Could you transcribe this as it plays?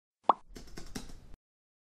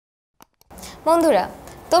বন্ধুরা,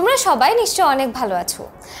 তোমরা সবাই নিশ্চয় অনেক ভালো আছো।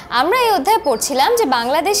 আমরা এই অধ্যায়ে পড়ছিলাম যে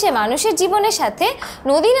বাংলাদেশে মানুষের জীবনের সাথে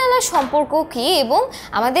নদী নালার সম্পর্ক কী এবং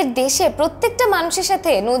আমাদের দেশে প্রত্যেকটা মানুষের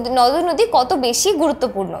সাথে নদী কত বেশি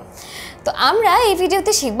গুরুত্বপূর্ণ। তো আমরা এই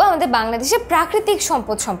ভিডিওতে শিখবো আমাদের বাংলাদেশের প্রাকৃতিক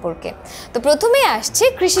সম্পদ সম্পর্কে। তো প্রথমেই আসছে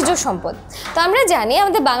কৃষিজ সম্পদ। তো আমরা জানি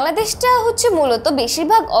আমাদের বাংলাদেশটা হচ্ছে মূলত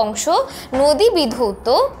বেশিরভাগ অংশ নদী বিধৌত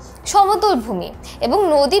সমতল ভূমি, এবং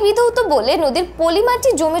নদী বিধৌত বলে নদীর পলিমাটি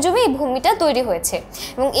জমে জমে এই ভূমিটা তৈরি হয়েছে,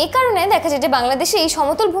 এবং এই কারণে দেখা যায় যে বাংলাদেশে এই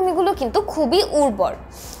সমতল ভূমিগুলো কিন্তু খুবই উর্বর,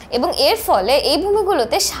 এবং এর ফলে এই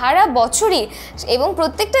ভূমিগুলোতে সারা বছরই এবং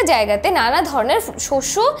প্রত্যেকটা জায়গাতে নানা ধরনের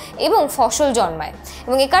শস্য এবং ফসল জন্মায়,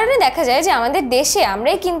 এবং এ কারণে দেখা যায় যে আমাদের দেশে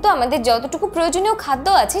আমরাই কিন্তু আমাদের যতটুকু প্রয়োজনীয় খাদ্য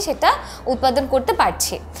আছে সেটা উৎপাদন করতে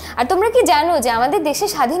পারছি। আর তোমরা কি জানো যে আমাদের দেশে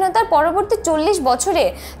স্বাধীনতার পরবর্তী 40 বছরে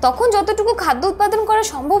তখন যতটুকু খাদ্য উৎপাদন করা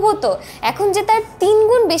সম্ভব হতো, এখন যে তার 3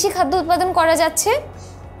 গুণ বেশি খাদ্য উৎপাদন করা যাচ্ছে।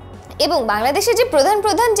 এবং বাংলাদেশে যে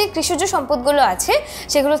প্রধান যে কৃষিজ সম্পদগুলো আছে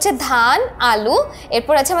সেগুলো হচ্ছে ধান, আলু,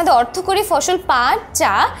 এরপর আছে আমাদের অর্থকরী ফসল পাট,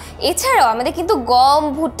 চা, এছাড়াও আমাদের কিন্তু গম,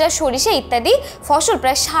 ভুট্টা, সরিষা ইত্যাদি ফসল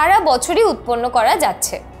প্রায় সারা বছরই উৎপন্ন করা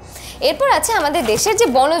যাচ্ছে। এরপর আছে আমাদের দেশের যে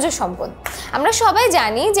বনজ সম্পদ। আমরা সবাই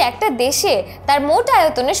জানি যে একটা দেশে তার মোট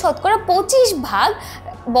আয়তনে শতকরা 25%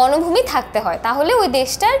 বনভূমি থাকতে হয়, তাহলে ওই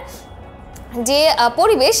দেশটার যে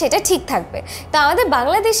পরিবেশ সেটা ঠিক থাকবে। তো আমাদের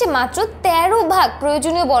বাংলাদেশে মাত্র 13%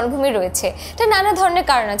 প্রয়োজনীয় বনভূমি রয়েছে। এটা নানা ধরনের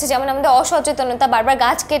কারণ আছে, যেমন আমাদের অসচেতনতা, বারবার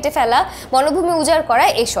গাছ কেটে ফেলা, বনভূমি উজাড় করা,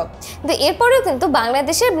 এসব। কিন্তু এরপরেও কিন্তু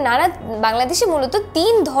বাংলাদেশে মূলত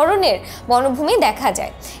 3 ধরনের বনভূমি দেখা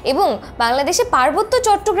যায়, এবং বাংলাদেশে পার্বত্য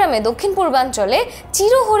চট্টগ্রামে দক্ষিণ পূর্বাঞ্চলে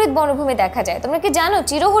চিরহরিত বনভূমি দেখা যায়। তোমরা কি জানো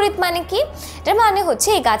চিরহরিত মানে কি? এটার মানে হচ্ছে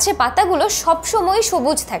এই গাছের পাতাগুলো সবসময়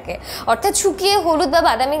সবুজ থাকে, অর্থাৎ শুকিয়ে হলুদ বা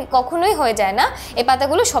বাদামি কখনোই হয়ে যায় না। এই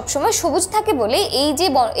পাতাগুলো সবসময় সবুজ থাকে বলে এই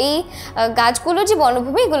গাছগুলোর যে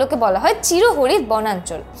বনভূমি এগুলোকে বলা হয় চিরহরিত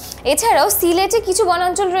বনাঞ্চল। এছাড়াও সিলেটে কিছু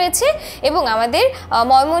বনাঞ্চল রয়েছে, এবং আমাদের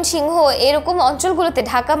ময়মনসিংহ এরকম অঞ্চলগুলোতে,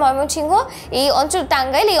 ঢাকা, ময়মনসিংহ এই অঞ্চল,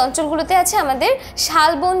 টাঙ্গাইল এই অঞ্চলগুলোতে আছে আমাদের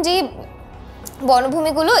শালবন যে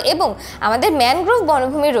বনভূমিগুলো, এবং আমাদের ম্যানগ্রোভ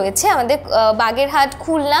বনভূমি রয়েছে আমাদের বাগেরহাট,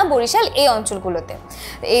 খুলনা, বরিশাল এই অঞ্চলগুলোতে,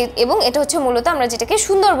 এবং এটা হচ্ছে মূলত আমরা যেটাকে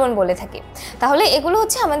সুন্দরবন বলে থাকি। তাহলে এগুলো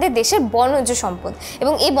হচ্ছে আমাদের দেশের বনজ সম্পদ,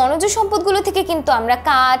 এবং এই বনজ সম্পদগুলো থেকে কিন্তু আমরা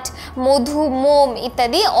কাঠ, মধু, মোম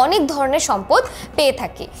ইত্যাদি অনেক ধরনের সম্পদ পেয়ে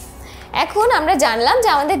থাকি। এখন আমরা জানলাম যে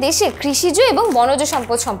আমাদের দেশে কৃষিজ এবং বনজ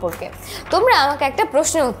সম্পদ সম্পর্কে। তোমরা আমাকে একটা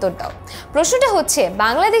প্রশ্নের উত্তর দাও। প্রশ্নটা হচ্ছে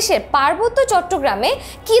বাংলাদেশের পার্বত্য চট্টগ্রামে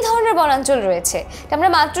কী ধরনের বনাঞ্চল রয়েছে? এটা আমরা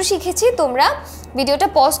মাত্র শিখেছি। তোমরা ভিডিওটা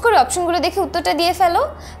পজ করে অপশনগুলো দেখে উত্তরটা দিয়ে ফেলো।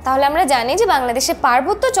 তাহলে আমরা জানি যে বাংলাদেশের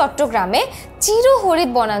পার্বত্য চট্টগ্রামে চিরহরিত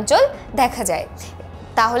বনাঞ্চল দেখা যায়।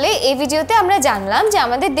 তাহলে এই ভিডিওতে আমরা জানলাম যে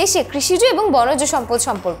আমাদের দেশে কৃষিজ এবং বনজ সম্পদ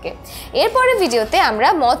সম্পর্কে। এরপরে ভিডিওতে আমরা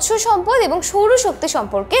মৎস্য সম্পদ এবং সৌরশক্তি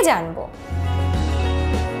সম্পর্কে জানব।